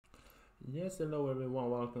Yes, hello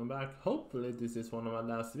everyone, welcome back. Hopefully this is one of my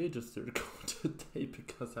last videos to record today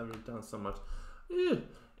because I've done so much.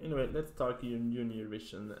 Anyway, let's talk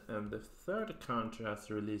Eurovision, and the third country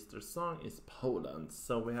has released their song is Poland.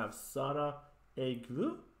 So we have Sara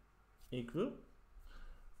Egwu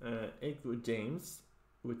James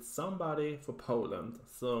with Somebody for Poland.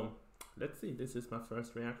 So let's see, this is my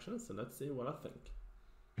first reaction, so let's see what I think.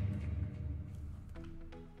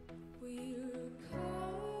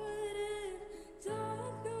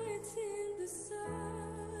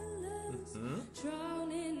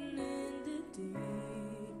 Drowning in the deep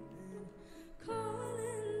end,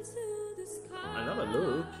 calling to the sky. I love a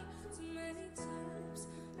look.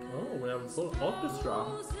 Oh, we have a full orchestra.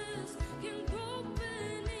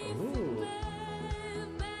 Ooh.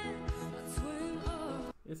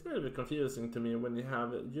 It's very confusing to me when you have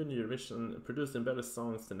Eurovision producing better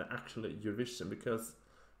songs than the actual Eurovision, because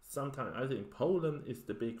sometimes I think Poland is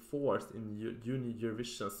the big force in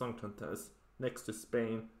Eurovision Song Contest next to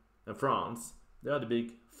Spain and France. They are the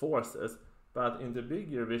big forces, but in the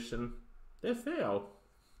big Eurovision, they fail.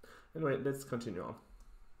 Anyway, let's continue on.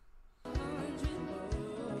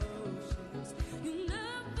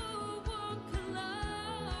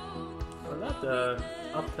 I like the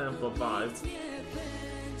up-tempo vibe,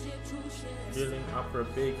 building up for a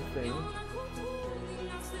big thing.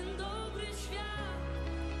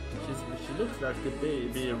 She looks like the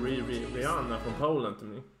baby Rihanna from Poland to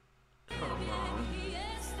me. Come on.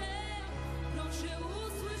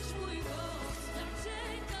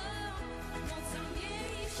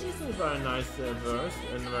 This is a very nice verse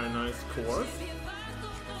and a very nice chorus.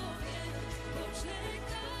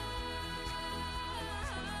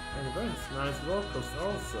 And very nice vocals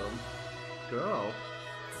also. Girl.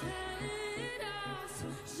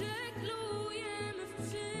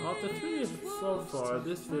 Of the three so far,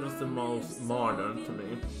 this feels the most modern to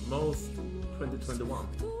me. Most 2021.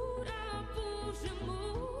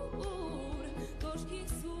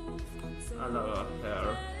 I love her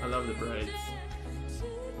hair. I love the braids.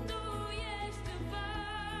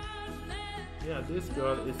 Yeah, this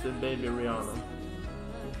girl is the baby Rihanna.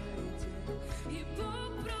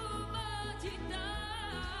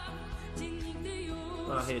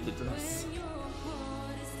 I hate the dress.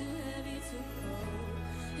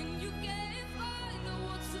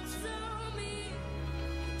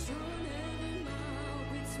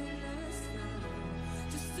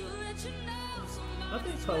 I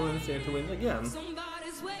think Poland's here to win again.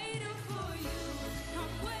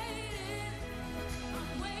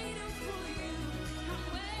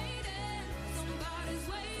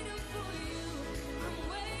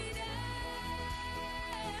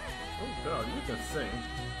 Oh girl, you can sing.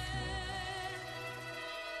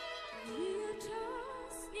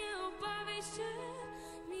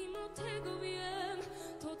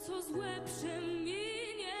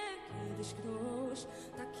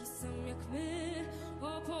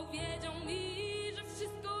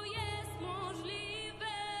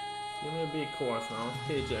 Give me a big chorus now,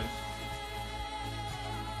 KJ.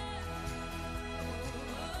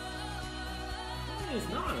 It's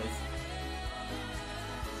nice.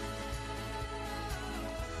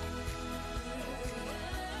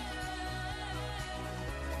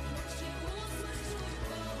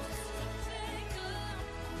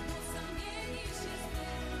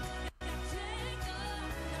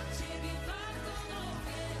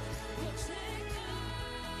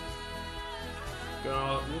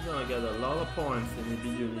 Girl, you're gonna get a lot of points in the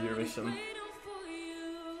Eurovision.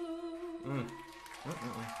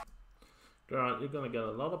 Girl, you're gonna get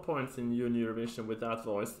a lot of points in Eurovision with that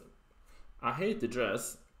voice. I hate the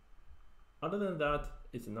dress. Other than that,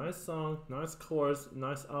 it's a nice song, nice chorus,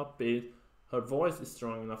 nice upbeat. Her voice is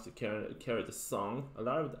strong enough to carry the song. I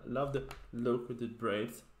love the look with the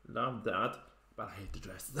braids. Love that. But I hate the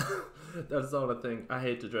dress. That's all I think. I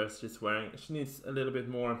hate the dress she's wearing. She needs a little bit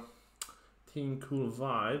more teen cool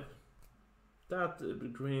vibe. That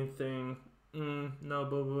green thing, no,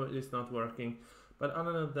 boo-boo, it's not working. But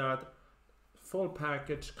other than that, full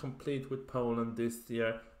package complete with Poland this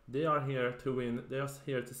year. They are here to win, they are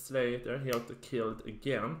here to slay, they're here to kill it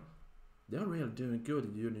again. They are really doing good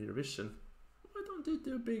in Eurovision. Why don't they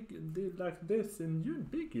do like this in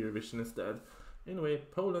big Eurovision instead? Anyway,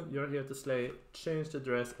 Poland, you're here to slay, change the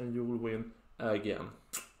dress and you will win again.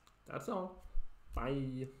 That's all.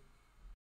 Bye.